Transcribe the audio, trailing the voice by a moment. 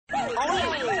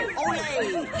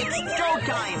Olé! It's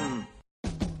showtime!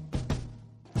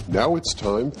 Now it's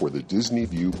time for the Disney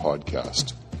View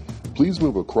podcast. Please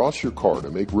move across your car to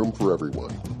make room for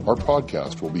everyone. Our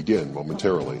podcast will begin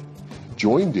momentarily.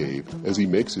 Join Dave as he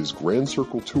makes his Grand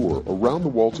Circle tour around the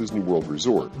Walt Disney World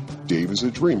Resort. Dave is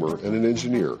a dreamer and an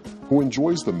engineer who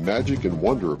enjoys the magic and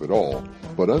wonder of it all,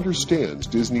 but understands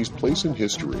Disney's place in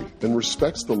history and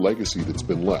respects the legacy that's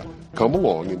been left. Come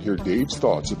along and hear Dave's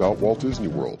thoughts about Walt Disney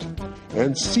World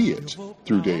and see it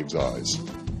through Dave's eyes.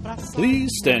 Please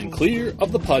stand clear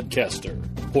of the podcaster.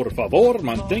 Por favor,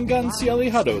 manténganse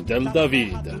alejado del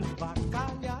David.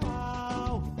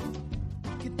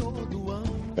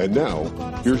 And now,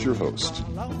 here's your host.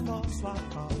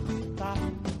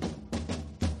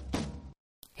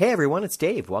 Hey everyone, it's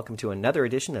Dave. Welcome to another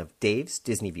edition of Dave's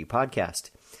Disney View podcast.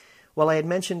 Well, I had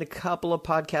mentioned a couple of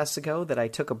podcasts ago that I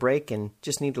took a break and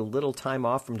just needed a little time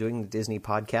off from doing the Disney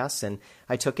podcasts, and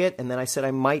I took it, and then I said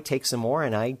I might take some more,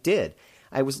 and I did.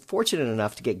 I was fortunate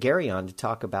enough to get Gary on to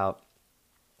talk about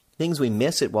things we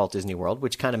miss at Walt Disney World,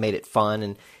 which kind of made it fun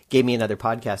and gave me another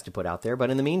podcast to put out there. But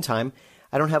in the meantime,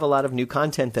 I don't have a lot of new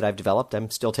content that I've developed.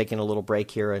 I'm still taking a little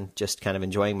break here and just kind of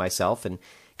enjoying myself and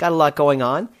got a lot going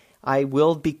on. I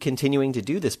will be continuing to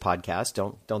do this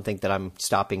podcast. Don't think that I'm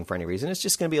stopping for any reason. It's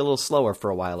just going to be a little slower for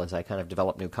a while as I kind of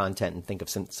develop new content and think of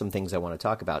some things I want to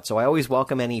talk about. So I always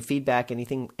welcome any feedback,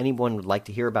 anything anyone would like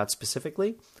to hear about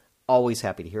specifically. Always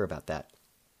happy to hear about that.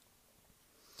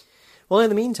 Well, in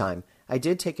the meantime, I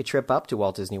did take a trip up to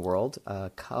Walt Disney World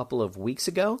a couple of weeks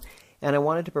ago, and I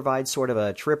wanted to provide sort of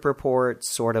a trip report,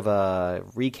 sort of a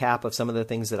recap of some of the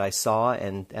things that I saw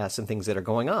and some things that are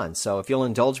going on. So if you'll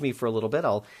indulge me for a little bit,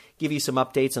 I'll give you some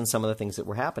updates on some of the things that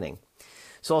were happening.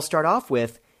 So I'll start off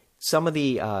with some of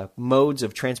the modes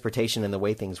of transportation and the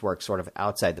way things work sort of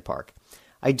outside the park.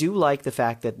 I do like the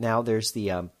fact that now there's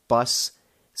the bus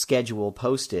schedule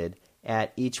posted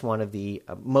at each one of the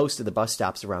most of the bus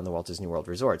stops around the Walt Disney World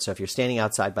Resort. So if you're standing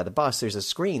outside by the bus, there's a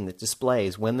screen that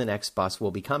displays when the next bus will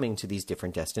be coming to these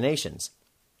different destinations.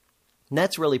 And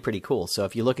that's really pretty cool. So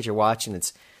if you look at your watch and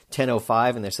it's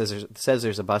 10:05 and it says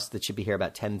there's a bus that should be here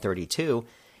about 10:32,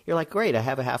 you're like, great, I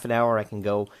have a half an hour. I can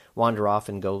go wander off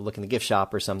and go look in the gift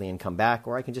shop or something and come back,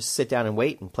 or I can just sit down and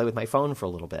wait and play with my phone for a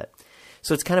little bit.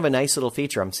 So it's kind of a nice little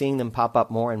feature. I'm seeing them pop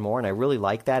up more and more, and I really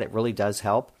like that. It really does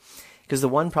help. Because the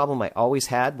one problem I always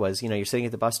had was, you're sitting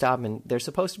at the bus stop and they're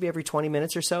supposed to be every 20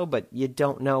 minutes or so, but you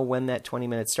don't know when that 20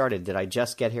 minutes started. Did I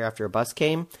just get here after a bus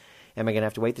came? Am I going to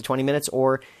have to wait the 20 minutes?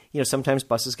 Or, sometimes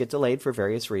buses get delayed for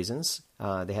various reasons.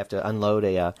 They have to unload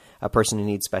a person who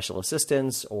needs special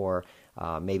assistance, or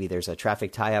maybe there's a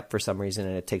traffic tie-up for some reason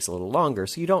and it takes a little longer.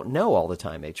 So you don't know all the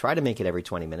time. They try to make it every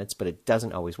 20 minutes, but it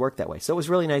doesn't always work that way. So it was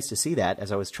really nice to see that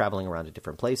as I was traveling around to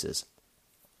different places.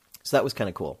 So that was kind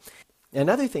of cool.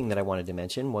 Another thing that I wanted to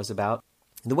mention was about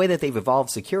the way that they've evolved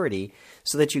security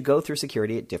so that you go through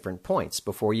security at different points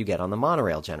before you get on the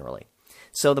monorail generally.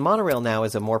 So the monorail now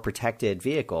is a more protected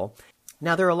vehicle.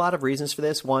 Now, there are a lot of reasons for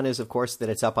this. One is, of course, that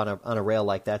it's up on a rail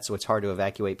like that, so it's hard to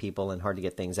evacuate people and hard to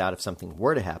get things out if something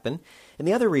were to happen. And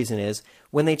the other reason is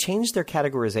when they changed their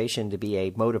categorization to be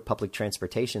a mode of public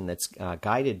transportation that's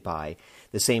guided by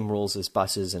the same rules as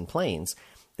buses and planes,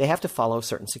 they have to follow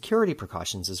certain security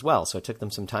precautions as well. So it took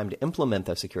them some time to implement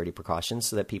those security precautions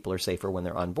so that people are safer when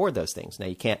they're on board those things. Now,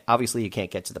 you can't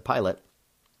get to the pilot,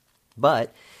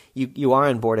 but you are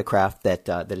on board a craft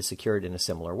that is secured in a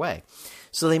similar way.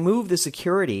 So they move the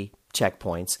security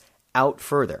checkpoints out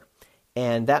further.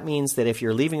 And that means that if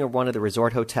you're leaving one of the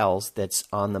resort hotels that's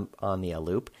on the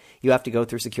loop, you have to go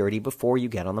through security before you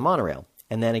get on the monorail.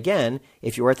 And then again,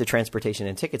 if you're at the Transportation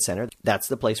and Ticket Center, that's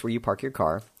the place where you park your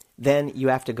car. Then you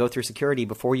have to go through security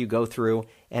before you go through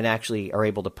and actually are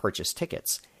able to purchase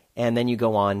tickets. And then you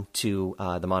go on to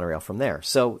the monorail from there.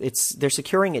 So they're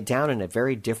securing it down in a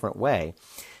very different way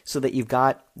so that you've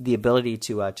got the ability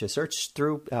to search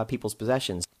through people's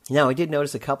possessions. Now, I did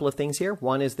notice a couple of things here.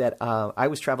 One is that I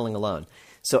was traveling alone.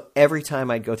 So every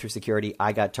time I'd go through security,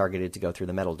 I got targeted to go through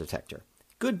the metal detector.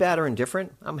 Good, bad, or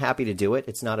indifferent, I'm happy to do it.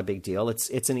 It's not a big deal.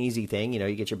 It's an easy thing.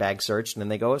 You get your bag searched, and then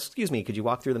they go, excuse me, could you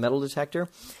walk through the metal detector?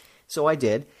 So I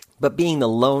did. But being the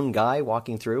lone guy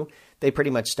walking through, they pretty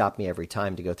much stopped me every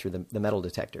time to go through the metal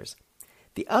detectors.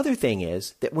 The other thing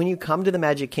is that when you come to the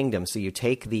Magic Kingdom, so you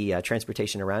take the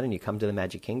transportation around and you come to the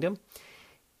Magic Kingdom,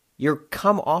 you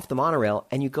come off the monorail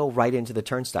and you go right into the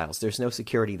turnstiles. There's no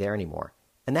security there anymore.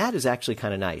 And that is actually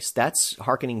kind of nice. That's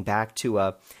hearkening back to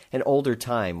an older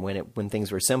time when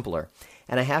things were simpler.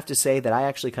 And I have to say that I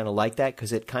actually kind of like that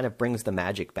because it kind of brings the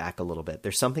magic back a little bit.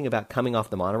 There's something about coming off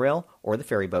the monorail, or the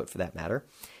ferry boat for that matter,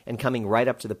 and coming right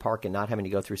up to the park and not having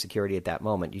to go through security at that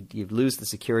moment. You lose the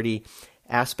security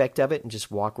aspect of it and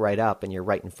just walk right up, and you're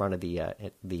right in front of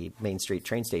the Main Street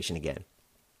train station again.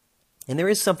 And there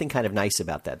is something kind of nice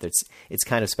about that. It's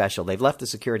kind of special. They've left the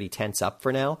security tents up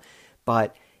for now,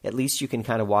 but at least you can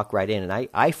kind of walk right in, and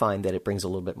I find that it brings a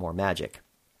little bit more magic.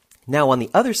 Now, on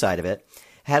the other side of it,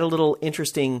 I had a little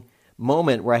interesting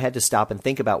moment where I had to stop and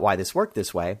think about why this worked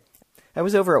this way. I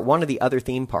was over at one of the other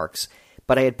theme parks,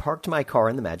 but I had parked my car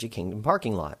in the Magic Kingdom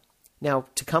parking lot. Now,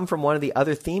 to come from one of the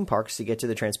other theme parks to get to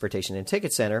the Transportation and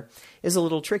Ticket Center is a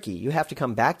little tricky. You have to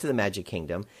come back to the Magic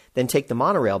Kingdom, then take the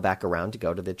monorail back around to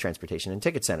go to the Transportation and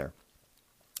Ticket Center.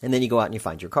 And then you go out and you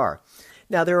find your car.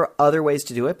 Now, there are other ways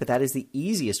to do it, but that is the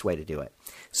easiest way to do it.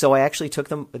 So I actually took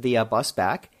the bus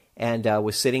back and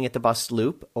was sitting at the bus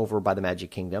loop over by the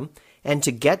Magic Kingdom. And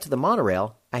to get to the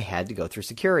monorail, I had to go through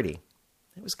security.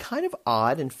 It was kind of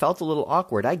odd and felt a little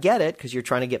awkward. I get it, because you're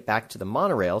trying to get back to the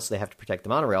monorail, so they have to protect the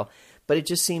monorail. But it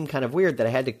just seemed kind of weird that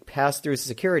I had to pass through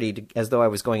security as though I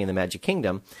was going in the Magic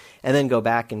Kingdom and then go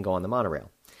back and go on the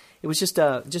monorail. It was just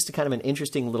a kind of an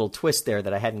interesting little twist there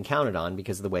that I hadn't counted on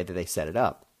because of the way that they set it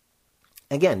up.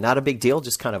 Again, not a big deal,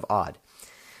 just kind of odd.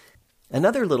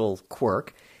 Another little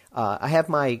quirk, I have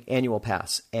my annual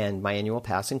pass, and my annual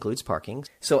pass includes parking.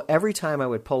 So every time I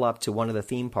would pull up to one of the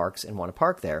theme parks and want to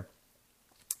park there,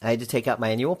 I had to take out my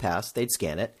annual pass, they'd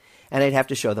scan it, and I'd have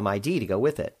to show them ID to go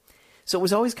with it. So it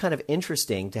was always kind of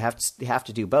interesting to have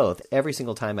to do both every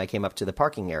single time I came up to the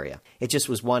parking area. It just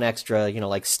was one extra,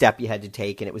 step you had to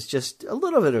take, and it was just a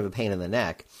little bit of a pain in the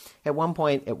neck. At one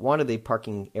point, at one of the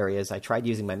parking areas, I tried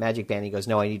using my Magic Band. He goes,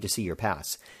 "No, I need to see your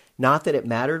pass." Not that it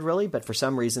mattered really, but for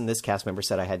some reason, this cast member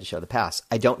said I had to show the pass.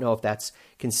 I don't know if that's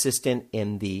consistent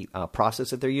in the process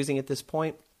that they're using at this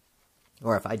point,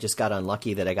 or if I just got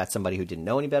unlucky that I got somebody who didn't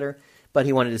know any better, but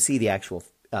he wanted to see the actual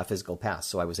physical pass,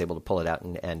 so I was able to pull it out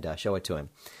and show it to him.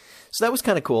 So that was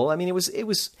kind of cool. I mean, it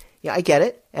was I get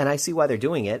it, and I see why they're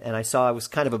doing it, and I was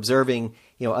kind of observing,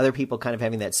 other people kind of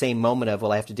having that same moment of,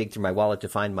 well, I have to dig through my wallet to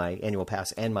find my annual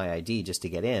pass and my ID just to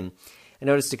get in. I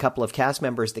noticed a couple of cast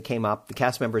members that came up. The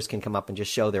cast members can come up and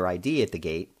just show their ID at the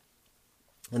gate,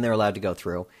 and they're allowed to go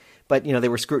through. But, they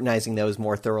were scrutinizing those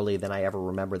more thoroughly than I ever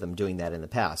remember them doing that in the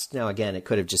past. Now, again, it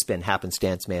could have just been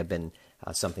happenstance, may have been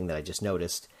something that I just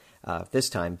noticed this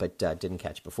time, but didn't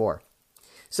catch before.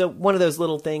 So one of those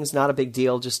little things, not a big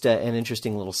deal, just an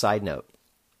interesting little side note.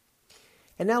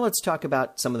 And now let's talk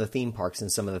about some of the theme parks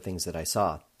and some of the things that I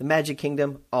saw. The Magic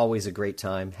Kingdom, always a great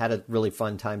time. Had a really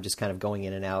fun time just kind of going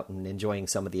in and out and enjoying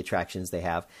some of the attractions they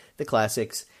have. The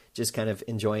classics, just kind of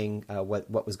enjoying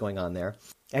what was going on there.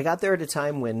 I got there at a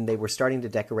time when they were starting to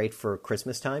decorate for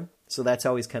Christmas time, so that's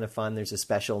always kind of fun. There's a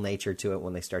special nature to it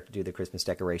when they start to do the Christmas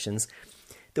decorations.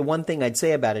 The one thing I'd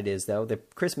say about it is, though, the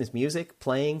Christmas music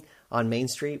playing on Main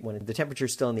Street when the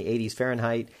temperature's still in the 80s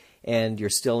Fahrenheit and you're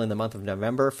still in the month of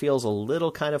November feels a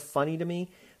little kind of funny to me,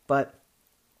 but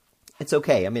it's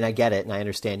okay. I mean, I get it, and I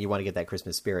understand you want to get that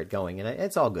Christmas spirit going, and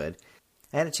it's all good.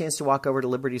 I had a chance to walk over to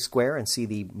Liberty Square and see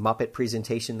the Muppet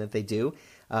presentation that they do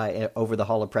over the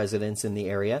Hall of Presidents in the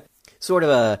area. Sort of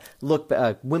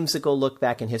a whimsical look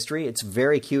back in history. It's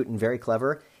very cute and very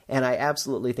clever, and I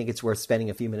absolutely think it's worth spending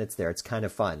a few minutes there. It's kind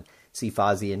of fun. See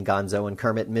Fozzie and Gonzo and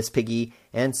Kermit and Miss Piggy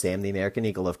and Sam the American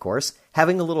Eagle, of course,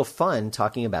 having a little fun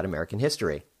talking about American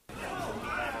history.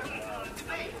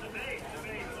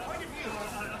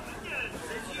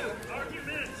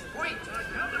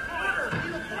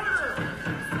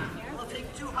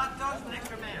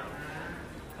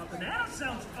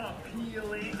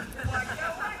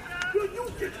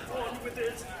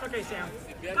 Okay, Sam.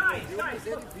 Guys,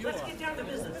 look, let's get down to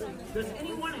business. Does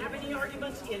anyone have any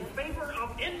arguments in favor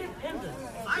of independence?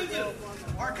 I do.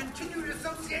 Our continued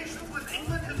association with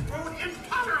England has grown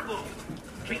intolerable.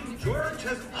 King George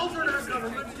has altered our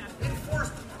government,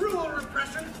 enforced cruel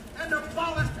repression, and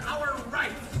abolished our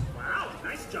rights. Wow,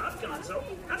 nice job, Gonzo.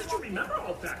 How did you remember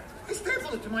all that? I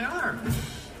stapled it to my arm.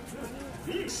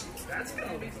 Yeesh, that's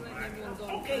gonna be fun.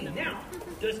 Okay, now,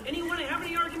 does anyone have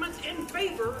any arguments in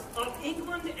favor of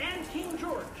England and King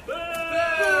George? Boo!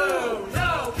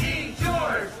 No King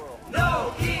George!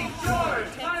 No King George!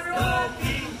 No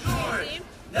King George!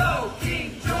 No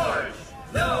King George!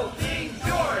 No King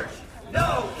George!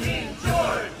 No King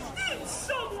George! Did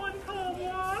someone call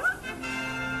water?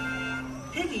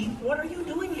 Piggy, what are you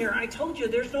doing here? I told you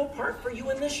there's no part for you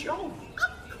in this show.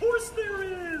 Of course there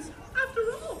is. After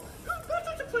all, who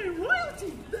better to play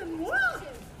royalty than what?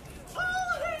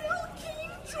 All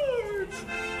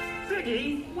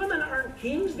Mickey, women aren't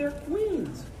kings, they're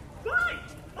queens. Fine!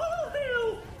 All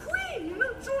hail Queen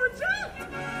Georgette!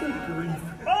 Good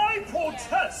grief. I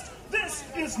protest! This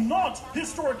is not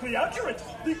historically accurate.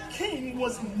 The king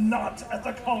was not at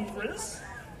the Congress.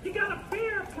 You got a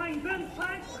bear playing Ben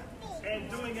Franklin. And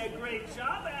doing a great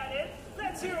job at it.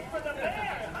 Let's hear it for the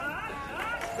bear, huh?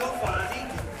 Go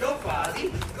Fozzie, go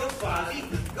Fozzie, go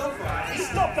Fozzie, go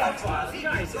Fozzie. Stop that! Fozzie,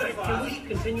 Guys, go can we Fozzie.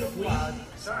 continue, please?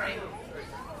 Sorry.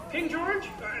 King George,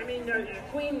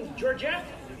 Queen Georgette,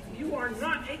 you are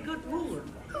not a good ruler.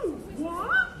 Who?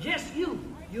 What? Yes, you.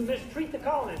 You mistreat the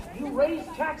colonists. You raise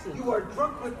taxes. You are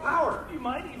drunk with power. You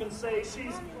might even say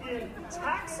she's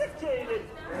intoxicated.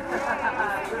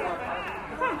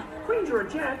 Queen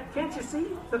Georgette, can't you see?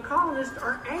 The colonists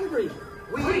are angry.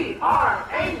 We are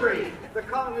angry. The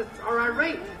colonists are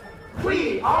irate.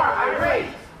 We are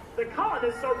irate. The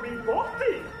colonists are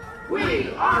revolted. We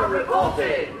are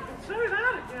revolted. Say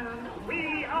that again.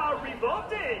 We are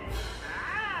revolted.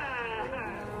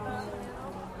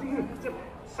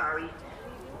 Sorry.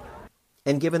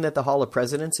 And given that the Hall of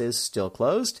Presidents is still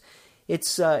closed,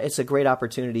 it's a great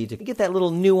opportunity to get that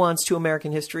little nuance to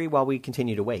American history while we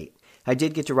continue to wait. I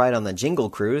did get to ride on the Jingle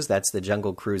Cruise. That's the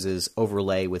Jungle Cruises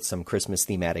overlay with some Christmas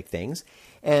thematic things.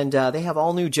 And they have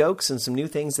all new jokes and some new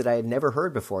things that I had never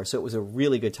heard before. So it was a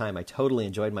really good time. I totally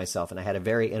enjoyed myself, and I had a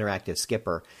very interactive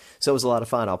skipper. So it was a lot of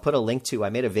fun. I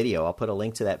made a video. I'll put a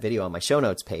link to that video on my show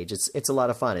notes page. It's a lot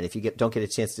of fun. And if you don't get a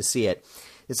chance to see it,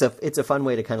 it's a fun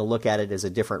way to kind of look at it as a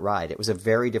different ride. It was a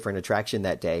very different attraction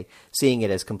that day, seeing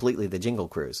it as completely the Jingle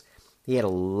Cruise. He had a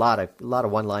lot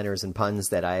of one-liners and puns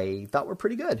that I thought were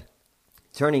pretty good.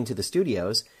 Turning to the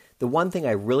studios, the one thing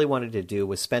I really wanted to do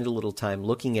was spend a little time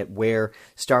looking at where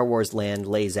Star Wars Land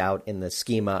lays out in the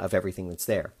schema of everything that's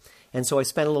there. And so I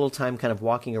spent a little time kind of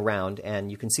walking around, and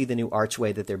you can see the new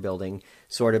archway that they're building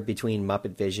sort of between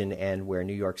Muppet Vision and where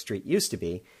New York Street used to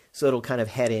be. So it'll kind of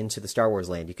head into the Star Wars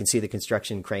Land. You can see the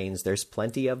construction cranes. There's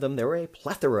plenty of them. There were a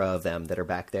plethora of them that are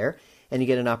back there. And you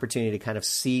get an opportunity to kind of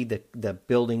see the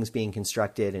buildings being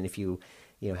constructed. And if you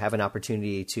have an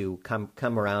opportunity to come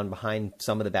around behind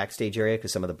some of the backstage area,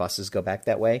 because some of the buses go back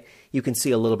that way, you can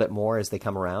see a little bit more as they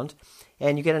come around.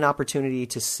 And you get an opportunity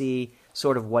to see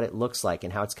sort of what it looks like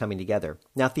and how it's coming together.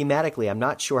 Now, thematically, I'm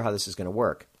not sure how this is going to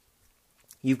work.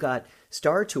 You've got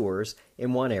Star Tours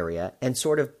in one area, and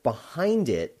sort of behind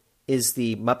it is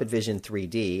the Muppet Vision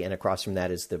 3D, and across from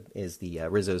that is the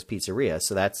Rizzo's Pizzeria,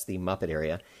 so that's the Muppet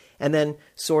area. And then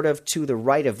sort of to the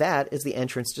right of that is the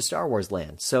entrance to Star Wars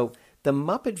Land. So the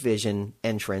Muppet Vision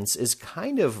entrance is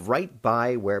kind of right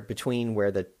by between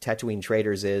where the Tatooine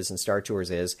Traders is and Star Tours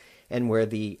is, and where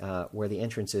the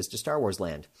entrance is to Star Wars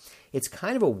Land. It's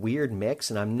kind of a weird mix,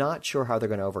 and I'm not sure how they're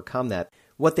going to overcome that.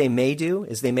 What they may do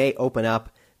is they may open up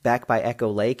back by Echo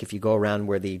Lake, if you go around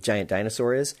where the giant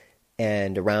dinosaur is,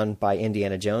 and around by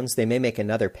Indiana Jones. They may make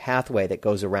another pathway that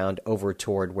goes around over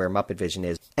toward where Muppet Vision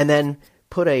is, and then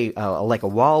put a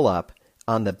wall up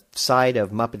on the side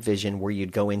of Muppet Vision where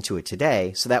you'd go into it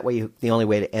today. So that way, the only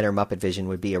way to enter Muppet Vision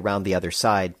would be around the other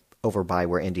side over by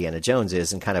where Indiana Jones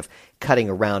is, and kind of cutting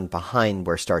around behind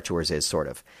where Star Tours is, sort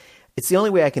of. It's the only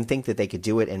way I can think that they could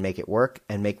do it and make it work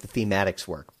and make the thematics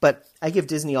work. But I give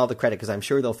Disney all the credit because I'm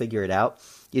sure they'll figure it out.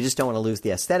 You just don't want to lose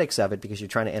the aesthetics of it because you're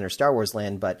trying to enter Star Wars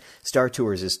Land, but Star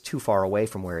Tours is too far away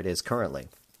from where it is currently.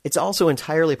 It's also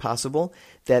entirely possible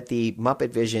that the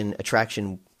Muppet Vision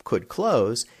attraction could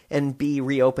close and be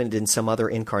reopened in some other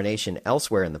incarnation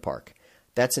elsewhere in the park.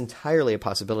 That's entirely a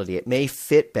possibility. It may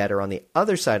fit better on the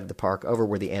other side of the park, over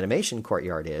where the animation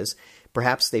courtyard is.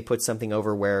 Perhaps they put something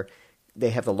over where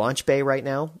they have the launch bay right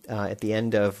now, at the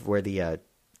end of where the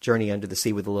Journey Under the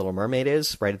Sea with the Little Mermaid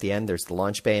is. Right at the end, there's the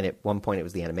launch bay, and at one point it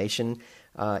was the animation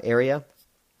area.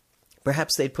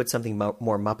 Perhaps they'd put something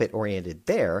more Muppet-oriented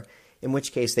there, in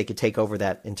which case they could take over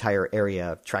that entire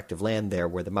area of tract of land there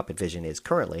where the Muppet Vision is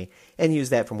currently and use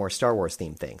that for more Star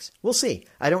Wars-themed things. We'll see.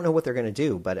 I don't know what they're going to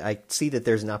do, but I see that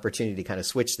there's an opportunity to kind of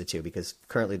switch the two, because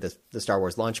currently the Star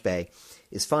Wars launch bay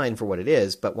is fine for what it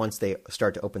is, but once they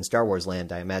start to open Star Wars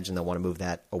Land, I imagine they'll want to move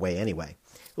that away anyway.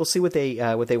 We'll see what they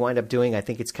wind up doing. I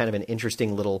think it's kind of an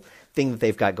interesting little thing that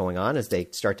they've got going on as they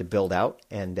start to build out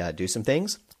and do some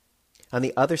things. On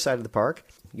the other side of the park,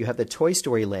 you have the Toy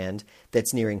Story Land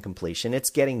that's nearing completion. It's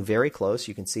getting very close.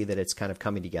 You can see that it's kind of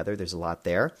coming together. There's a lot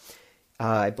there.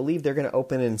 I believe they're going to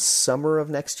open in summer of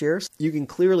next year. You can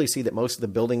clearly see that most of the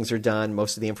buildings are done.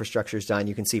 Most of the infrastructure is done.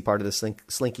 You can see part of the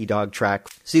Slinky Dog track.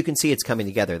 So you can see it's coming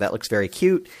together. That looks very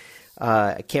cute.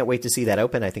 I can't wait to see that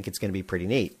open. I think it's going to be pretty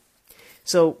neat.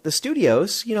 So the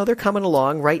studios, they're coming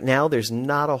along. Right now, there's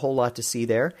not a whole lot to see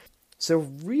there. So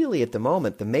really, at the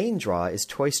moment, the main draw is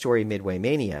Toy Story Midway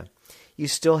Mania. you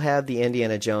still have the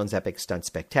Indiana Jones Epic Stunt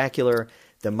Spectacular,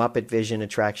 the Muppet Vision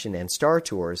attraction, and Star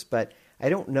Tours, but I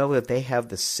don't know that they have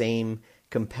the same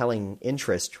compelling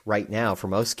interest right now for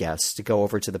most guests to go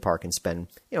over to the park and spend,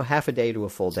 half a day to a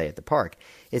full day at the park.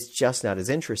 It's just not as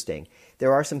interesting.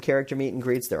 There are some character meet and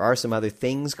greets. There are some other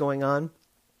things going on.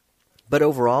 But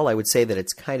overall, I would say that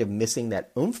it's kind of missing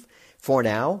that oomph for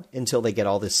now until they get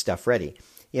all this stuff ready.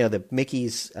 The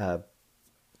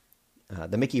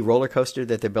Mickey roller coaster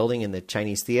that they're building in the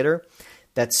Chinese theater,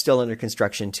 that's still under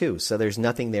construction too. So there's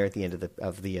nothing there at the end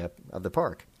of the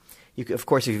park. Of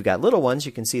course, if you've got little ones,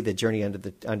 you can see the Journey Under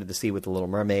the Sea with the Little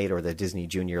Mermaid or the Disney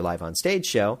Junior Live on Stage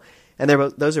show, and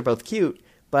those are both cute,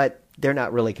 but they're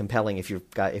not really compelling if you've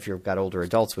got older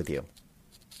adults with you.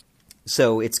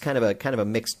 So it's kind of a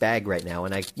mixed bag right now,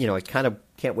 and I kind of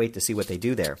can't wait to see what they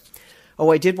do there. Oh,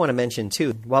 I did want to mention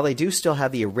too, while they do still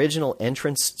have the original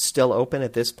entrance still open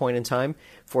at this point in time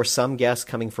for some guests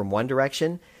coming from one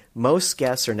direction, most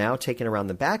guests are now taken around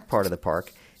the back part of the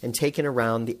park and taken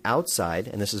around the outside,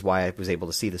 and this is why I was able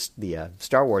to see the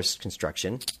Star Wars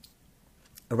construction,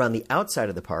 around the outside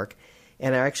of the park,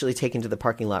 and are actually taken to the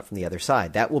parking lot from the other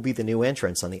side. That will be the new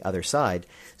entrance on the other side,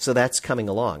 so that's coming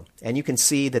along. And you can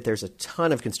see that there's a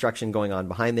ton of construction going on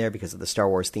behind there because of the Star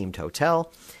Wars-themed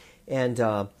hotel. And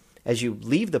as you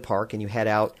leave the park and you head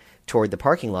out toward the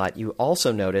parking lot, you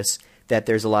also notice that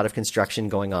there's a lot of construction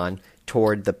going on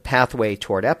toward the pathway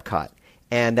toward Epcot.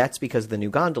 And that's because of the new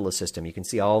gondola system. You can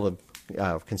see all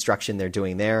the construction they're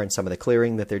doing there and some of the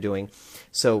clearing that they're doing.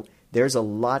 So there's a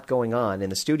lot going on in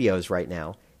the studios right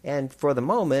now. And for the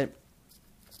moment,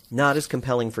 not as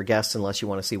compelling for guests unless you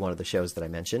want to see one of the shows that I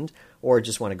mentioned or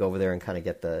just want to go over there and kind of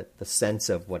get the sense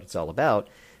of what it's all about.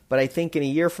 But I think in a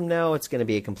year from now, it's going to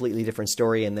be a completely different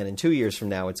story. And then in 2 years from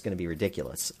now, it's going to be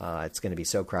ridiculous. It's going to be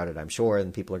so crowded, I'm sure,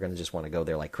 and people are going to just want to go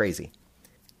there like crazy.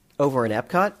 Over in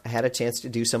Epcot, I had a chance to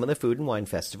do some of the Food and Wine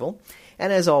Festival.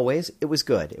 And as always, it was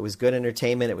good. It was good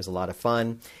entertainment. It was a lot of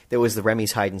fun. There was the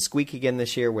Remy's Hide and Squeak again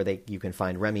this year where you can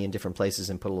find Remy in different places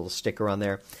and put a little sticker on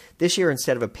there. This year,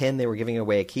 instead of a pin, they were giving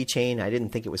away a keychain. I didn't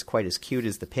think it was quite as cute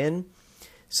as the pin.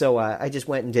 So I just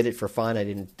went and did it for fun. I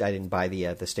didn't buy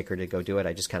the sticker to go do it.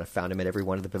 I just kind of found him at every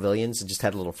one of the pavilions and just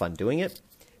had a little fun doing it.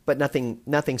 But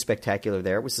nothing spectacular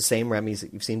there. It was the same Remy's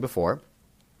that you've seen before.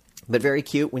 But very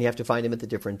cute when you have to find him at the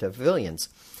different pavilions.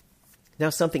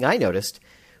 Now, something I noticed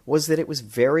was that it was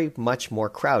very much more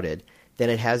crowded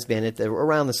than it has been at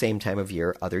around the same time of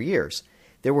year other years.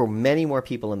 There were many more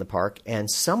people in the park, and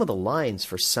some of the lines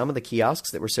for some of the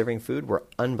kiosks that were serving food were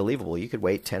unbelievable. You could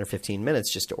wait 10 or 15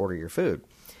 minutes just to order your food.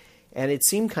 And it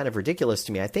seemed kind of ridiculous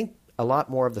to me. I think a lot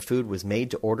more of the food was made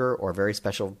to order or very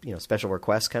special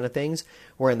request kind of things,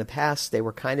 where in the past they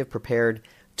were kind of prepared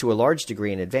to a large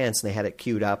degree in advance, and they had it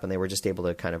queued up, and they were just able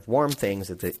to kind of warm things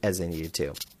as they needed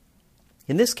to.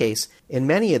 In this case, in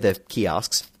many of the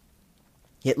kiosks,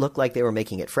 it looked like they were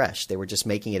making it fresh. They were just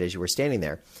making it as you were standing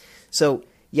there. So,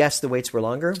 yes, the waits were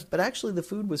longer, but actually the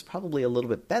food was probably a little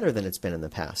bit better than it's been in the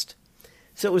past.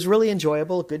 So it was really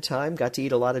enjoyable, a good time, got to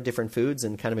eat a lot of different foods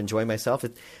and kind of enjoy myself.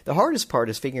 The hardest part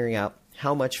is figuring out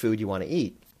how much food you want to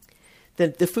eat.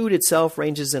 The food itself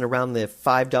ranges in around the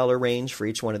 $5 range for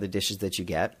each one of the dishes that you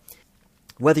get.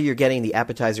 Whether you're getting the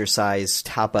appetizer-size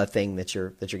tapa thing that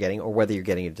you're getting, or whether you're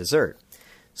getting a dessert.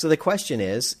 So the question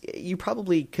is, you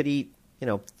probably could eat,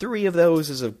 3 of those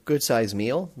as a good-sized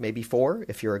meal, maybe 4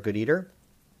 if you're a good eater.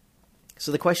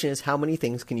 So the question is, how many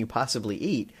things can you possibly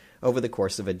eat over the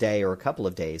course of a day or a couple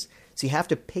of days? So you have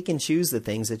to pick and choose the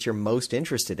things that you're most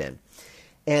interested in.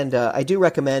 And I do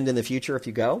recommend in the future, if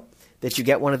you go, that you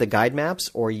get one of the guide maps,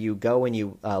 or you go and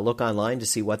you look online to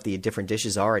see what the different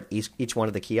dishes are at each one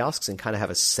of the kiosks and kind of have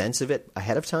a sense of it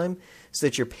ahead of time, so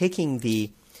that you're picking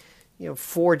the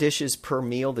 4 dishes per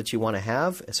meal that you want to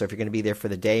have. So if you're going to be there for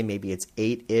the day, maybe it's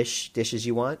 8-ish dishes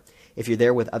you want. If you're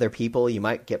there with other people, you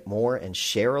might get more and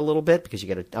share a little bit because you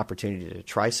get an opportunity to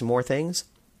try some more things.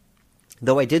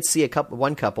 Though I did see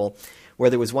one couple where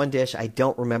there was one dish, I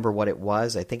don't remember what it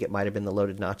was. I think it might have been the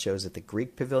loaded nachos at the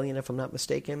Greek Pavilion, if I'm not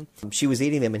mistaken. She was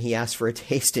eating them, and he asked for a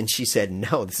taste, and she said,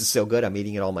 "No, this is so good. I'm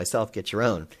eating it all myself. Get your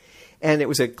own." And it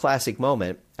was a classic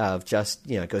moment of just,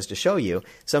 it goes to show you,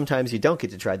 sometimes you don't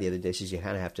get to try the other dishes. You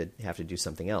kind of have to do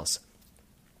something else.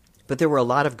 But there were a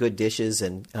lot of good dishes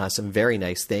and some very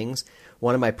nice things.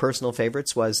 One of my personal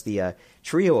favorites was the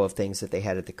trio of things that they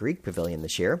had at the Greek Pavilion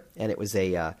this year, and it was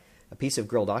a piece of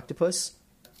grilled octopus,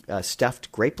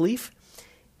 stuffed grape leaf,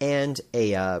 and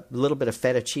a little bit of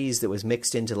feta cheese that was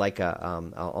mixed into like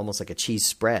almost like a cheese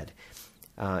spread.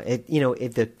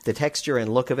 The texture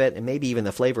and look of it, and maybe even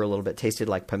the flavor a little bit, tasted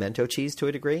like pimento cheese to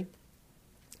a degree.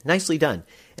 Nicely done.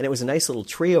 And it was a nice little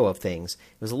trio of things.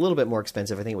 It was a little bit more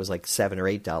expensive. I think it was like $7 or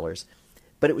 $8.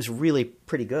 But it was really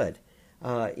pretty good.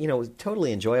 It was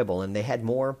totally enjoyable. And they had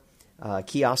more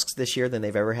kiosks this year than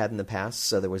they've ever had in the past.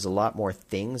 So there was a lot more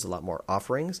things, a lot more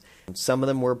offerings. Some of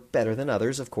them were better than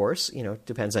others, of course.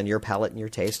 Depends on your palate and your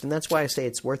taste. And that's why I say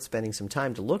it's worth spending some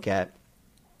time to look at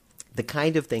the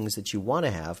kind of things that you want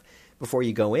to have before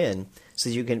you go in, so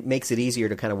makes it easier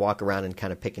to kind of walk around and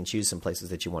kind of pick and choose some places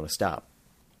that you want to stop.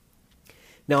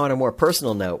 Now, on a more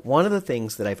personal note, one of the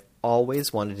things that I've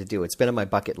always wanted to do, it's been on my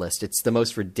bucket list. It's the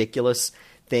most ridiculous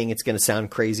thing. It's going to sound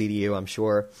crazy to you, I'm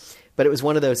sure. But it was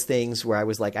one of those things where I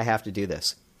was like, I have to do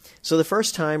this. So the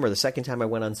first time or the second time I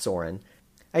went on Soarin',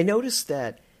 I noticed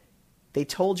that they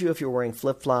told you if you were wearing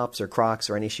flip-flops or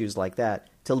Crocs or any shoes like that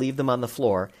to leave them on the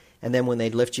floor. And then when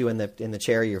they'd lift you in the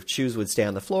chair, your shoes would stay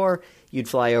on the floor. You'd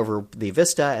fly over the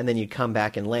vista, and then you'd come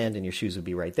back and land, and your shoes would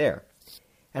be right there.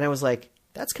 And I was like,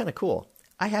 that's kind of cool.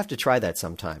 I have to try that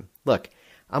sometime. Look,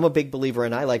 I'm a big believer,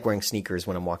 and I like wearing sneakers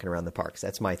when I'm walking around the parks.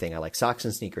 That's my thing. I like socks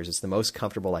and sneakers. It's the most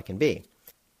comfortable I can be.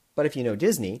 But if you know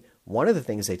Disney, one of the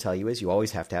things they tell you is you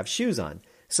always have to have shoes on.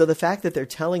 So the fact that they're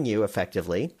telling you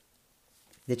effectively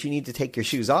that you need to take your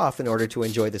shoes off in order to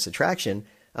enjoy this attraction,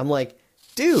 I'm like,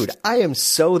 dude, I am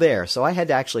so there. So I had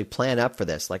to actually plan up for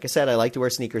this. Like I said, I like to wear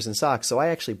sneakers and socks. So I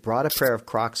actually brought a pair of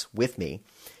Crocs with me,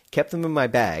 kept them in my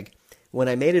bag. When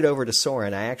I made it over to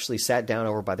Soarin', I actually sat down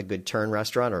over by the Good Turn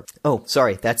restaurant.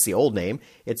 That's the old name.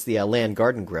 It's the Land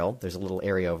Garden Grill. There's a little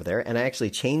area over there. And I actually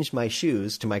changed my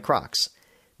shoes to my Crocs.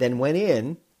 Then went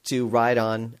in to ride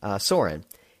on Soarin'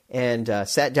 and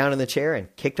sat down in the chair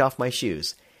and kicked off my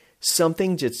shoes.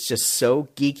 Something just so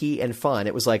geeky and fun.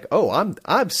 It was like, oh,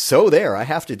 I'm so there. I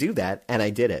have to do that. And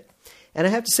I did it. And I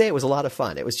have to say it was a lot of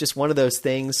fun. It was just one of those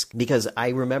things because I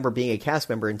remember being a cast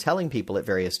member and telling people at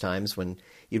various times when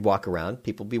you'd walk around,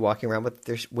 people would be walking around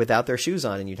without their shoes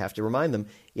on, and you'd have to remind them,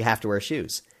 you have to wear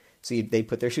shoes. So they'd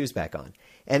put their shoes back on.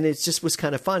 And it just was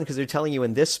kind of fun because they're telling you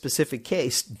in this specific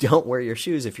case, don't wear your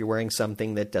shoes if you're wearing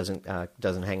something that doesn't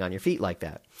hang on your feet like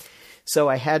that. So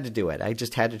I had to do it. I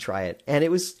just had to try it. And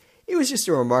it was just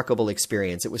a remarkable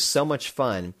experience. It was so much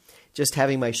fun just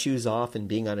having my shoes off and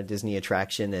being on a Disney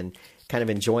attraction and kind of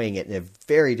enjoying it in a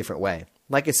very different way.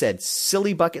 Like I said,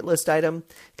 silly bucket list item,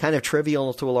 kind of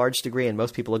trivial to a large degree, and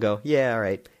most people will go, yeah, all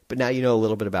right. But now you know a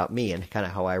little bit about me and kind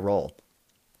of how I roll.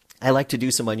 I like to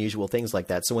do some unusual things like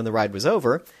that. So when the ride was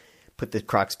over, put the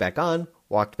Crocs back on,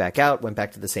 walked back out, went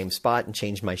back to the same spot, and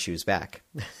changed my shoes back.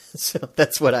 So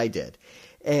that's what I did.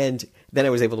 And then I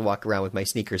was able to walk around with my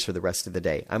sneakers for the rest of the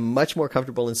day. I'm much more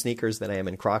comfortable in sneakers than I am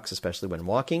in Crocs, especially when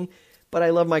walking. But I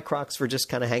love my Crocs for just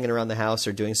kind of hanging around the house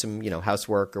or doing some,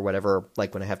 housework or whatever.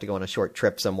 Like when I have to go on a short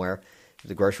trip somewhere to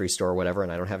the grocery store or whatever,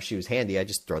 and I don't have shoes handy, I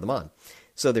just throw them on.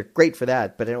 So they're great for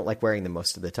that, but I don't like wearing them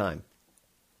most of the time.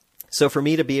 So for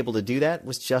me to be able to do that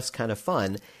was just kind of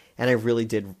fun, and I really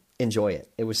did enjoy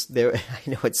it. It was there. I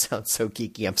know it sounds so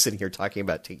geeky. I'm sitting here talking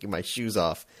about taking my shoes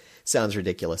off. Sounds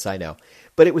ridiculous, I know.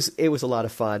 But it was a lot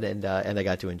of fun, and I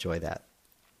got to enjoy that.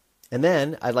 And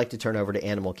then I'd like to turn over to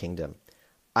Animal Kingdom.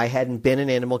 I hadn't been in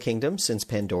Animal Kingdom since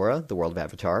Pandora, the World of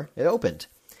Avatar, it opened.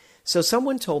 So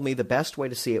someone told me the best way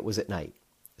to see it was at night.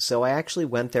 So I actually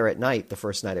went there at night the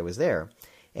first night I was there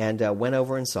and went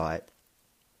over and saw it.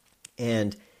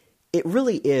 And it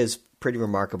really is pretty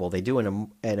remarkable. They do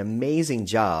an amazing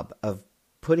job of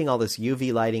putting all this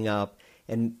UV lighting up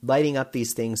and lighting up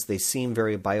these things. They seem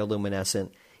very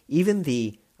bioluminescent. Even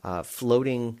the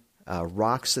floating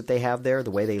rocks that they have there,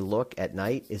 the way they look at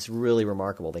night is really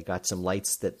remarkable. They got some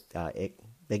lights that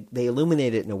they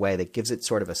illuminate it in a way that gives it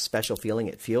sort of a special feeling.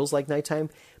 It feels like nighttime,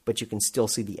 but you can still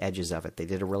see the edges of it. They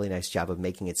did a really nice job of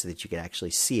making it so that you could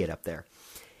actually see it up there.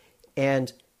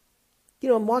 And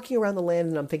I'm walking around the land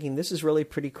and I'm thinking, this is really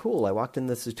pretty cool. I walked in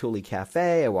the Satu'li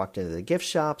Cafe. I walked into the gift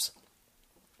shops.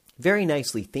 Very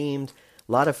nicely themed.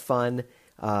 A lot of fun.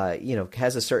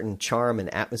 Has a certain charm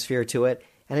and atmosphere to it.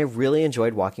 And I really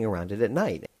enjoyed walking around it at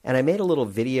night. And I made a little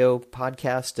video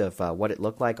podcast of what it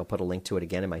looked like. I'll put a link to it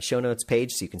again in my show notes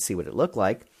page so you can see what it looked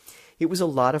like. It was a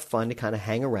lot of fun to kind of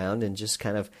hang around and just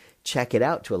kind of check it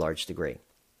out to a large degree.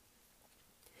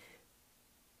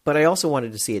 But I also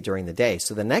wanted to see it during the day.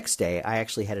 So the next day, I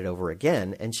actually headed over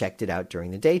again and checked it out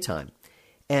during the daytime.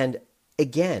 And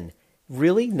again,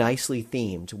 really nicely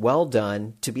themed, well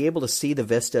done, to be able to see the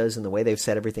vistas and the way they've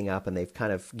set everything up, and they've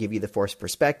kind of give you the forced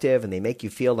perspective and they make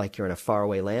you feel like you're in a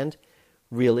faraway land.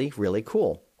 Really, really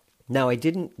cool. Now, I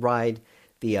didn't ride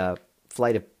the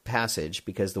Flight of Passage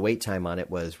because the wait time on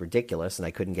it was ridiculous and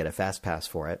I couldn't get a fast pass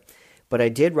for it. But I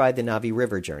did ride the Na'vi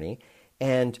River journey,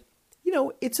 and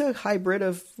It's a hybrid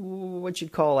of what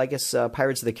you'd call, I guess,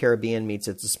 Pirates of the Caribbean meets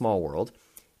It's a Small World.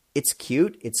 It's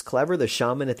cute. It's clever. The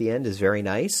shaman at the end is very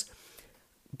nice.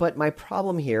 But my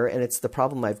problem here, and it's the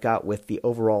problem I've got with the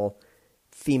overall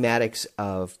thematics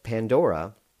of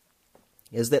Pandora,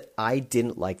 is that I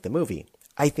didn't like the movie.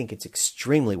 I think it's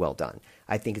extremely well done.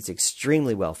 I think it's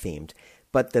extremely well themed.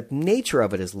 But the nature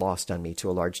of it is lost on me to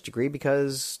a large degree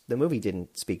because the movie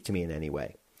didn't speak to me in any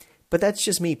way. But that's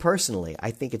just me personally.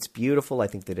 I think it's beautiful. I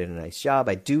think they did a nice job.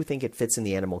 I do think it fits in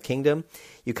the animal kingdom.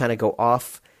 You kind of go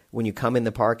off when you come in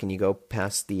the park and you go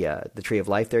past the Tree of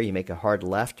Life there. You make a hard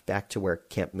left back to where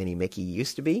Camp Mini Mickey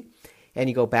used to be. And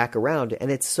you go back around.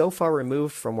 And it's so far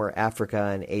removed from where Africa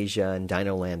and Asia and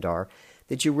Dino Land are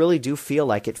that you really do feel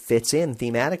like it fits in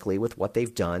thematically with what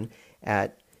they've done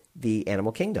at the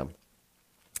animal kingdom.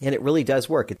 And it really does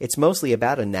work. It's mostly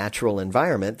about a natural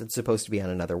environment that's supposed to be on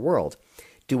another world.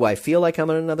 Do I feel like I'm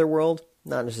in another world?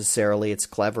 Not necessarily. It's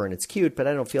clever and it's cute, but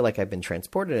I don't feel like I've been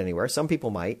transported anywhere. Some people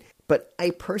might, but I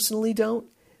personally don't.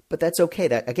 But that's okay.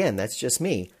 That's just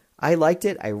me. I liked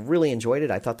it. I really enjoyed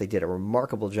it. I thought they did a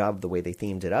remarkable job of the way they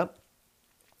themed it up.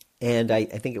 And I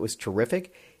think it was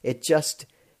terrific. It just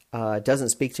doesn't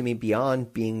speak to me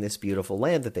beyond being this beautiful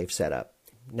land that they've set up.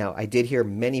 Now, I did hear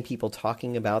many people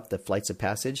talking about the Flights of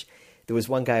Passage. There was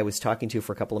one guy I was talking to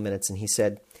for a couple of minutes, and he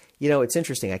said, it's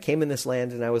interesting. I came in this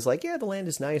land, and I was like, yeah, the land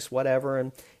is nice, whatever.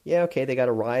 And yeah, okay, they got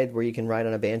a ride where you can ride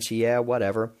on a Banshee, yeah,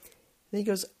 whatever. And he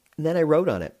goes, and then I rode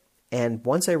on it. And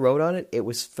once I rode on it, it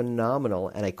was phenomenal,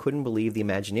 and I couldn't believe the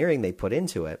Imagineering they put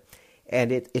into it.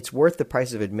 And it's worth the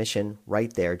price of admission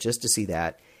right there just to see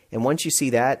that. And once you see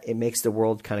that, it makes the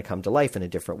world kind of come to life in a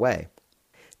different way.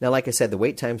 Now, like I said, the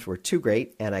wait times were too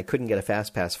great, and I couldn't get a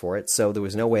fast pass for it, so there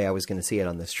was no way I was going to see it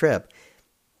on this trip.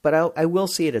 But I will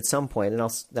see it at some point, and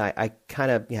I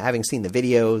kind of, having seen the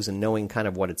videos and knowing kind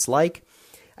of what it's like,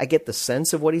 I get the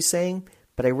sense of what he's saying,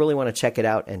 but I really want to check it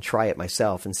out and try it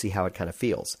myself and see how it kind of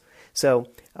feels. So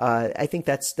I think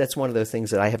that's one of those things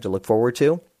that I have to look forward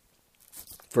to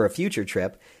for a future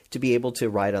trip, to be able to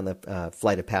ride on the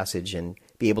Flight of Passage and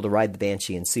be able to ride the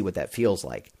Banshee and see what that feels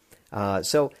like.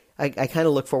 So I kind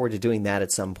of look forward to doing that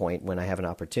at some point when I have an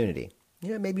opportunity.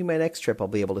 Maybe my next trip I'll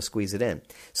be able to squeeze it in.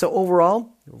 So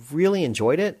overall, really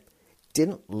enjoyed it.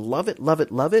 Didn't love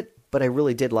it, but I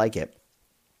really did like it.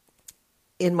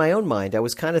 In my own mind, I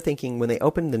was kind of thinking when they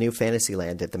opened the new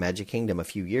Fantasyland at the Magic Kingdom a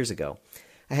few years ago,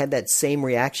 I had that same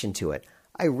reaction to it.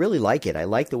 I really like it. I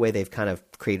like the way they've kind of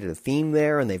created a theme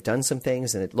there, and they've done some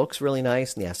things, and it looks really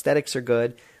nice, and the aesthetics are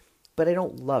good, but I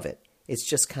don't love it. It's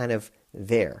just kind of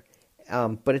there.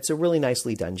 But it's a really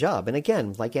nicely done job. And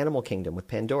again, like Animal Kingdom with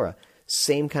Pandora,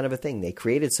 same kind of a thing. They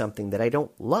created something that I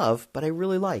don't love, but I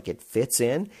really like. It fits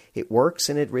in, it works,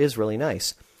 and it is really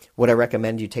nice. Would I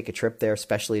recommend you take a trip there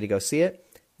especially to go see it?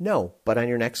 No, but on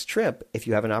your next trip, if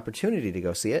you have an opportunity to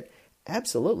go see it,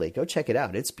 absolutely, go check it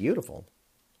out. It's beautiful.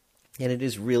 And it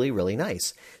is really, really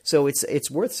nice. So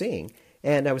it's worth seeing.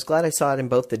 And I was glad I saw it in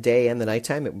both the day and the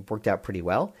nighttime. It worked out pretty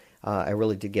well. I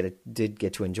really did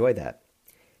get to enjoy that.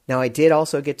 Now, I did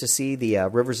also get to see the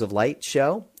Rivers of Light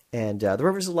show. And the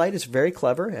Rivers of Light is very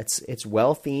clever. It's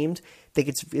well themed. I think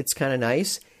it's kind of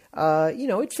nice.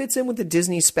 It fits in with the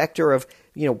Disney specter of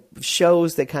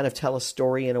shows that kind of tell a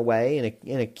story in a way,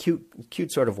 in a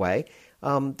cute sort of way.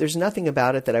 There's nothing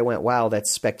about it that I went, wow,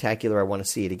 that's spectacular. I want to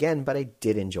see it again, but I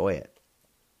did enjoy it.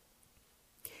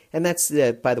 And that's,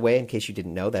 by the way, in case you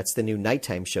didn't know, that's the new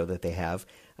nighttime show that they have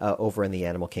over in the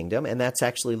Animal Kingdom, and that's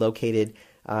actually located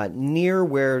near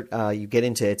where you get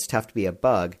into It's Tough to Be a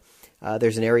Bug.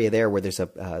 There's an area there where there's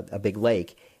a big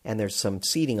lake, and there's some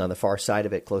seating on the far side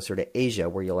of it closer to Asia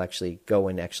where you'll actually go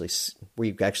and where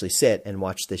you actually sit and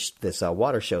watch this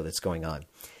water show that's going on.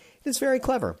 It's very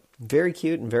clever, very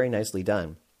cute, and very nicely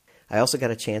done. I also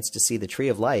got a chance to see the Tree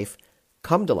of Life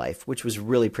come to life, which was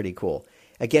really pretty cool.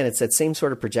 Again, it's that same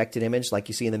sort of projected image like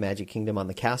you see in the Magic Kingdom on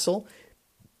the castle,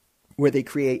 where they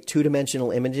create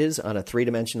two-dimensional images on a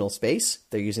three-dimensional space.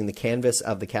 They're using the canvas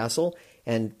of the castle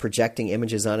and projecting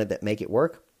images on it that make it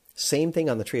work. Same thing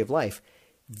on the Tree of Life.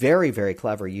 Very, very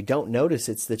clever. You don't notice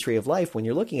it's the Tree of Life when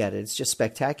you're looking at it. It's just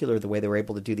spectacular the way they were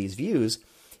able to do these views.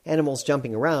 Animals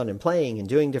jumping around and playing and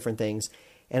doing different things.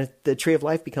 And the Tree of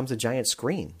Life becomes a giant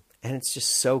screen. And it's just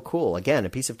so cool. Again, a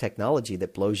piece of technology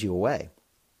that blows you away.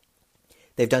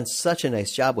 They've done such a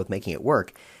nice job with making it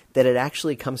work that it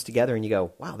actually comes together and you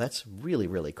go, wow, that's really,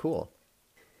 really cool.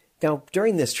 Now,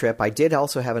 during this trip, I did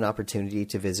also have an opportunity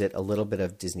to visit a little bit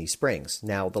of Disney Springs.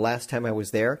 Now, the last time I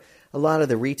was there, a lot of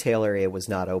the retail area was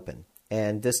not open.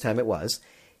 And this time it was.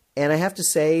 And I have to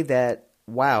say that,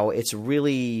 wow, it's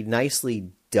really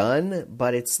nicely done,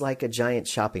 but it's like a giant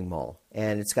shopping mall.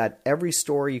 And it's got every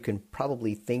store you can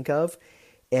probably think of.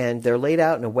 And they're laid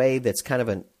out in a way that's kind of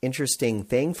an interesting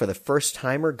thing for the first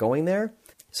timer going there.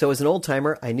 So as an old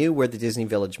timer, I knew where the Disney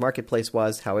Village Marketplace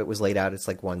was, how it was laid out. It's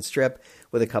like one strip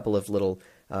with a couple of little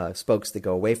spokes that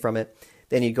go away from it.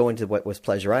 Then you go into what was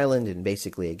Pleasure Island, and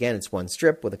basically, again, it's one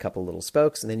strip with a couple of little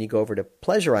spokes. And then you go over to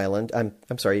Pleasure Island.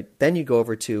 Then you go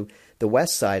over to the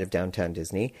west side of downtown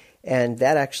Disney, and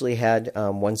that actually had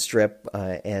one strip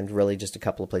and really just a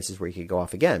couple of places where you could go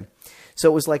off again. So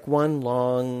it was like one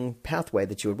long pathway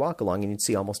that you would walk along, and you'd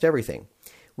see almost everything.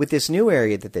 With this new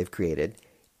area that they've created,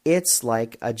 it's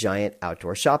like a giant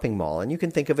outdoor shopping mall. And you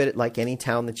can think of it like any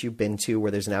town that you've been to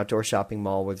where there's an outdoor shopping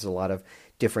mall where there's a lot of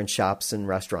different shops and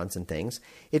restaurants and things.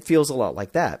 It feels a lot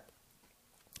like that.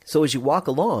 So as you walk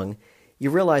along,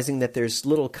 you're realizing that there's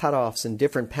little cutoffs and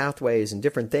different pathways and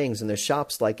different things, and there's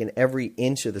shops like in every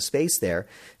inch of the space there.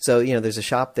 So, there's a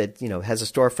shop that, has a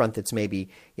storefront that's maybe,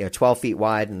 12 feet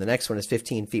wide, and the next one is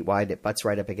 15 feet wide. It butts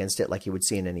right up against it like you would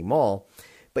see in any mall.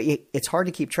 But it's hard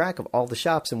to keep track of all the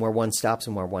shops and where one stops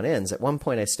and where one ends. At one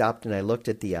point, I stopped and I looked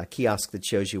at the kiosk that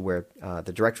shows you where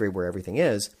the directory where everything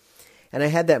is. And I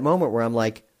had that moment where I'm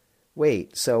like,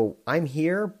 wait, so I'm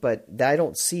here, but I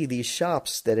don't see these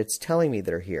shops that it's telling me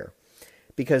that are here.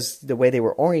 Because the way they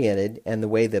were oriented and the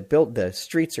way the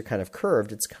streets are kind of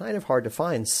curved, it's kind of hard to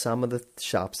find some of the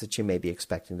shops that you may be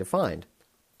expecting to find.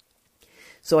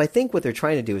 So I think what they're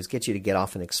trying to do is get you to get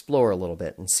off and explore a little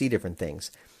bit and see different things.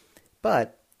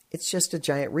 But it's just a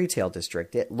giant retail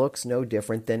district. It looks no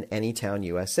different than any town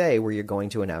USA where you're going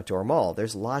to an outdoor mall.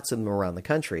 There's lots of them around the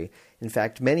country. In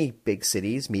fact, many big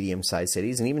cities, medium-sized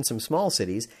cities, and even some small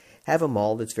cities have a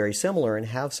mall that's very similar and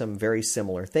have some very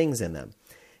similar things in them.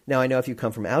 Now, I know if you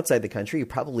come from outside the country, you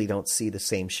probably don't see the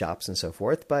same shops and so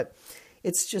forth, but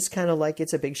it's just kind of like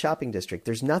it's a big shopping district.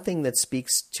 There's nothing that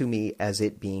speaks to me as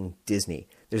it being Disney.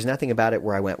 There's nothing about it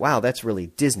where I went, wow, that's really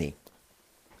Disney.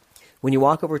 When you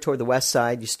walk over toward the west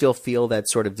side, you still feel that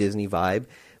sort of Disney vibe.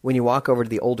 When you walk over to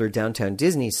the older downtown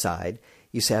Disney side,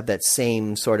 you have that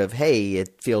same sort of, hey,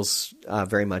 it feels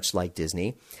very much like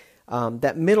Disney.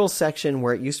 That middle section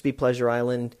where it used to be Pleasure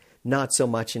Island, not so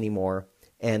much anymore.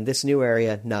 And this new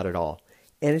area, not at all.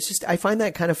 And it's just, I find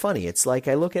that kind of funny. It's like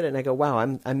I look at it and I go, wow,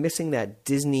 I'm missing that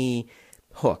Disney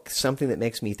hook, something that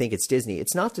makes me think it's Disney.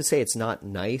 It's not to say it's not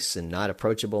nice and not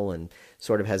approachable and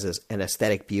sort of has an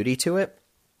aesthetic beauty to it.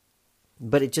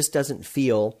 But it just doesn't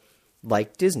feel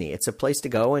like Disney. It's a place to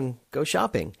go and go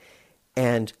shopping.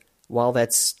 And while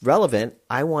that's relevant,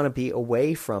 I want to be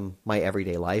away from my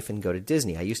everyday life and go to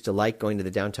Disney. I used to like going to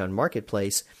the downtown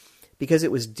marketplace because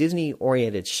it was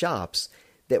Disney-oriented shops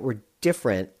that were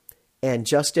different and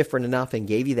just different enough and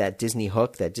gave you that Disney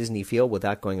hook, that Disney feel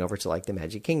without going over to like the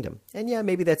Magic Kingdom. And yeah,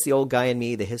 maybe that's the old guy in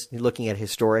me, looking at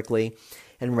historically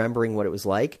and remembering what it was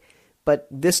like. But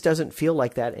this doesn't feel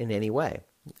like that in any way.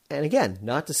 And again,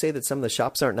 not to say that some of the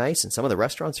shops aren't nice and some of the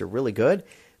restaurants are really good,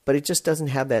 but it just doesn't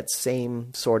have that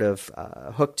same sort of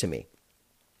hook to me,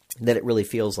 that it really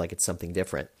feels like it's something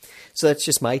different. So that's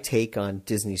just my take on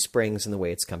Disney Springs and the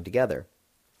way it's come together.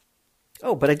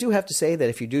 Oh, but I do have to say that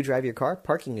if you do drive your car,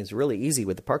 parking is really easy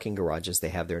with the parking garages they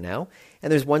have there now.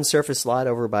 And there's one surface lot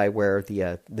over by where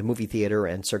the movie theater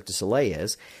and Cirque du Soleil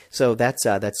is. So that's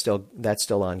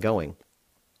still ongoing.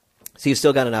 So you've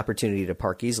still got an opportunity to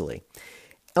park easily.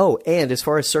 Oh, and as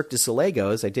far as Cirque du Soleil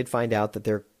goes, I did find out that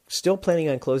they're still planning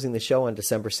on closing the show on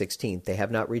December 16th. They have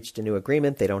not reached a new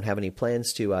agreement. They don't have any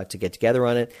plans to get together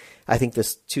on it. I think the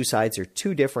two sides are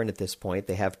too different at this point.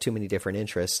 They have too many different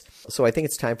interests. So I think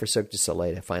it's time for Cirque du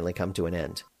Soleil to finally come to an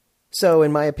end. So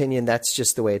in my opinion, that's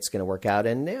just the way it's going to work out.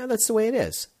 And yeah, that's the way it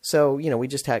is. So, we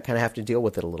just kind of have to deal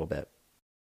with it a little bit.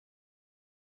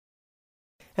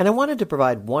 And I wanted to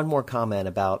provide one more comment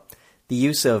about the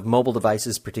use of mobile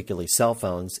devices, particularly cell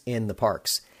phones, in the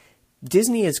parks.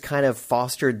 Disney has kind of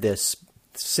fostered this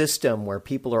system where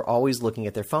people are always looking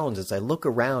at their phones. As I look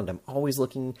around, I'm always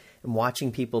looking and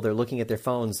watching people. They're looking at their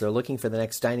phones. They're looking for the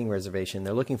next dining reservation.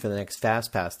 They're looking for the next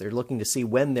Fast Pass. They're looking to see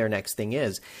when their next thing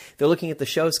is. They're looking at the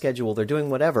show schedule. They're doing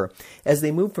whatever. As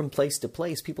they move from place to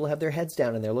place, people have their heads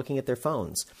down and they're looking at their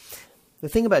phones. The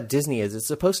thing about Disney is it's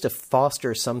supposed to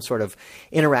foster some sort of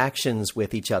interactions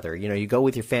with each other. You go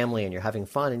with your family and you're having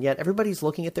fun, and yet everybody's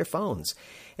looking at their phones.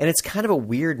 And it's kind of a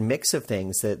weird mix of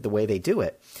things, the way they do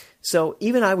it. So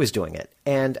even I was doing it,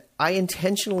 and I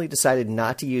intentionally decided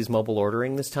not to use mobile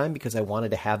ordering this time because I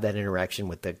wanted to have that interaction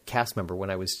with the cast member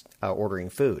when I was ordering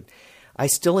food. I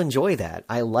still enjoy that.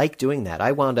 I like doing that.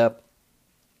 I wound up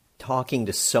talking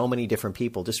to so many different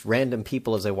people, just random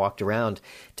people as I walked around,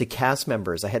 to cast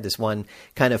members. I had this one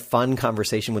kind of fun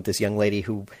conversation with this young lady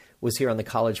who was here on the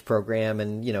college program,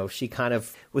 and she kind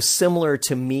of was similar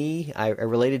to me. I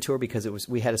related to her because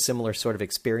we had a similar sort of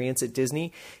experience at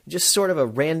Disney, just sort of a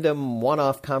random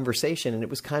one-off conversation, and it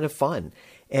was kind of fun.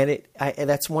 And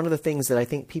that's one of the things that I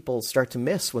think people start to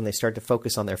miss when they start to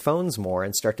focus on their phones more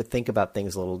and start to think about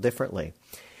things a little differently.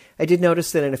 I did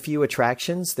notice that in a few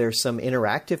attractions, there's some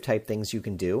interactive type things you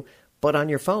can do, but on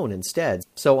your phone instead.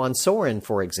 So on Soarin',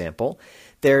 for example,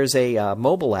 there's a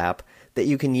mobile app that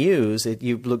you can use.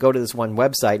 You go to this one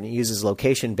website and it uses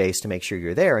location-based to make sure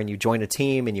you're there, and you join a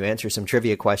team and you answer some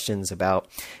trivia questions about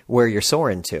where you're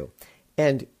soaring to.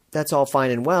 And that's all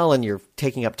fine and well, and you're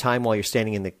taking up time while you're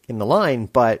standing in the line,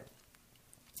 but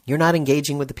you're not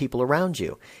engaging with the people around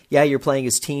you. Yeah, you're playing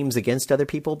as teams against other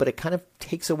people, but it kind of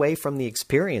takes away from the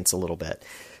experience a little bit.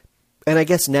 And I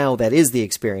guess now that is the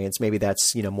experience. Maybe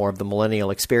that's, more of the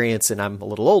millennial experience, and I'm a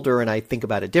little older and I think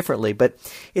about it differently, but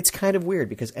it's kind of weird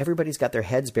because everybody's got their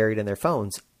heads buried in their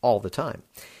phones all the time.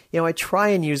 I try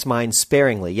and use mine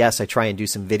sparingly. Yes, I try and do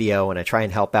some video and I try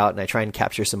and help out and I try and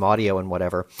capture some audio and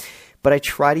whatever, but I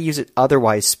try to use it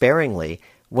otherwise sparingly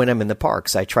when I'm in the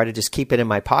parks. I try to just keep it in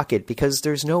my pocket because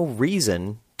there's no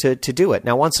reason to do it.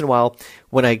 Now, once in a while,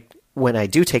 when I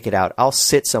do take it out, I'll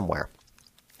sit somewhere.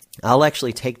 I'll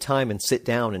actually take time and sit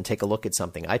down and take a look at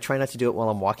something. I try not to do it while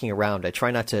I'm walking around. I try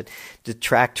not to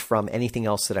detract from anything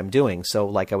else that I'm doing. So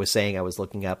like I was saying, I was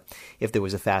looking up if there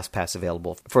was a fast pass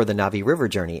available for the Na'vi River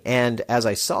journey. And as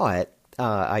I saw it,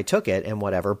 I took it and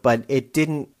whatever, but it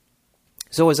didn't.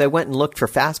 So as I went and looked for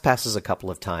fast passes a couple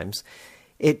of times,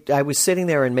 I was sitting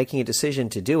there and making a decision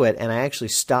to do it, and I actually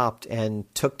stopped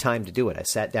and took time to do it. I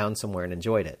sat down somewhere and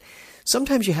enjoyed it.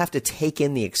 Sometimes you have to take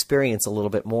in the experience a little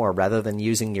bit more rather than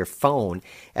using your phone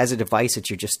as a device that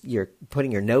you're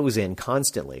putting your nose in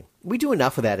constantly. We do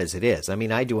enough of that as it is. I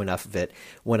mean, I do enough of it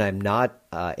when I'm not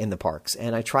in the parks,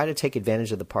 and I try to take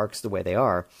advantage of the parks the way they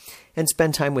are and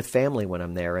spend time with family when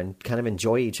I'm there and kind of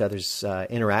enjoy each other's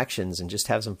interactions and just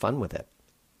have some fun with it.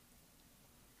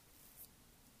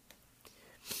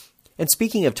 And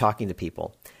speaking of talking to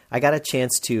people, I got a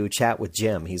chance to chat with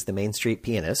Jim. He's the Main Street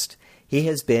pianist. He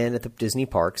has been at the Disney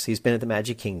parks. He's been at the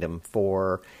Magic Kingdom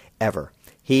forever.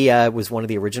 He was one of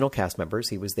the original cast members.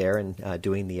 He was there and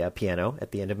doing the piano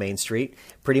at the end of Main Street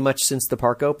pretty much since the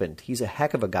park opened. He's a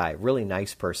heck of a guy, really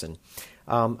nice person.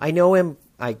 I know him.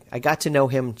 I got to know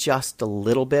him just a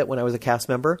little bit when I was a cast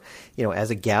member. As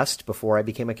a guest before I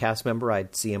became a cast member,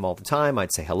 I'd see him all the time.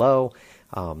 I'd say hello,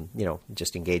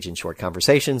 just engage in short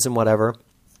conversations and whatever,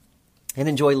 and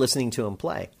enjoy listening to him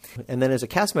play. And then as a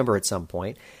cast member at some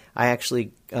point, I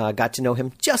actually got to know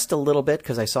him just a little bit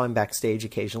because I saw him backstage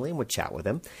occasionally and would chat with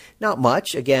him. Not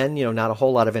much, again, not a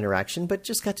whole lot of interaction, but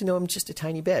just got to know him just a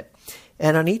tiny bit.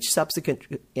 And on each subsequent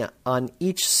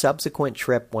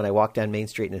trip when I walk down Main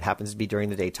Street and it happens to be during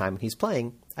the daytime and he's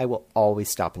playing, I will always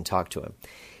stop and talk to him.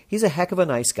 He's a heck of a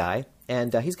nice guy,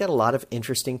 and he's got a lot of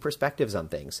interesting perspectives on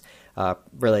things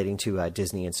relating to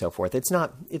Disney and so forth. It's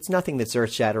nothing that's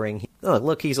earth-shattering.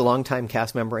 Look, he's a longtime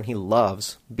cast member, and he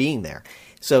loves being there.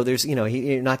 So there's,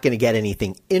 you're not going to get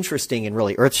anything interesting and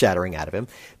really earth-shattering out of him,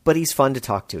 but he's fun to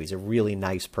talk to. He's a really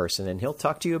nice person, and he'll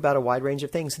talk to you about a wide range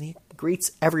of things, and he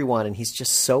greets everyone, and he's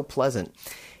just so pleasant.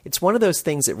 It's one of those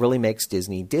things that really makes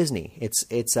Disney Disney.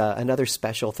 It's another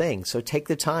special thing. So take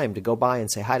the time to go by and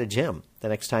say hi to Jim the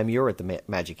next time you're at the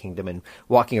Magic Kingdom and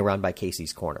walking around by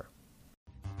Casey's Corner.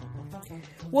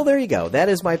 Well, there you go. That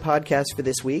is my podcast for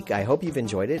this week. I hope you've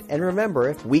enjoyed it. And remember,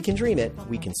 if we can dream it,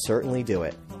 we can certainly do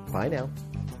it. Bye now.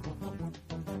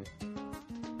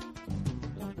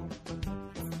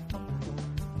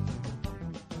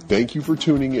 Thank you for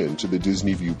tuning in to the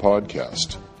Disney View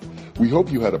podcast. We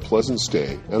hope you had a pleasant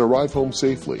stay and arrive home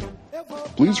safely.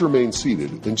 Please remain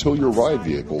seated until your ride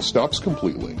vehicle stops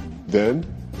completely. Then,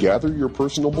 gather your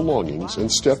personal belongings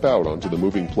and step out onto the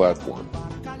moving platform.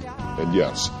 And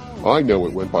yes, I know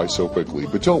it went by so quickly,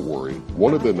 but don't worry.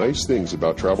 One of the nice things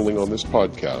about traveling on this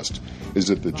podcast is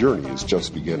that the journey is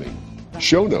just beginning.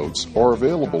 Show notes are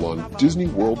available on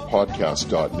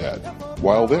DisneyWorldPodcast.net.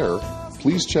 While there,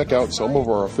 please check out some of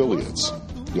our affiliates.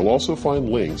 You'll also find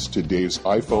links to Dave's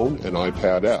iPhone and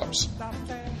iPad apps.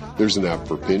 There's an app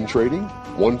for pin trading,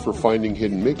 one for finding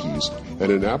hidden Mickeys,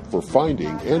 and an app for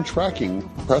finding and tracking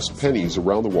pressed pennies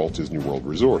around the Walt Disney World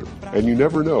Resort. And you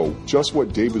never know just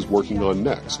what Dave is working on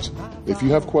next. If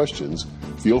you have questions,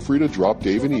 feel free to drop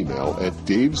Dave an email at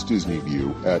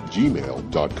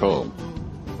davesdisneyview@gmail.com.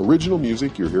 Original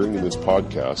music you're hearing in this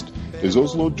podcast is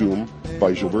Oslo Doom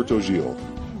by Gilberto Gil.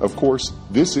 Of course,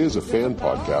 this is a fan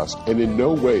podcast and in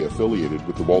no way affiliated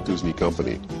with the Walt Disney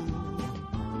Company.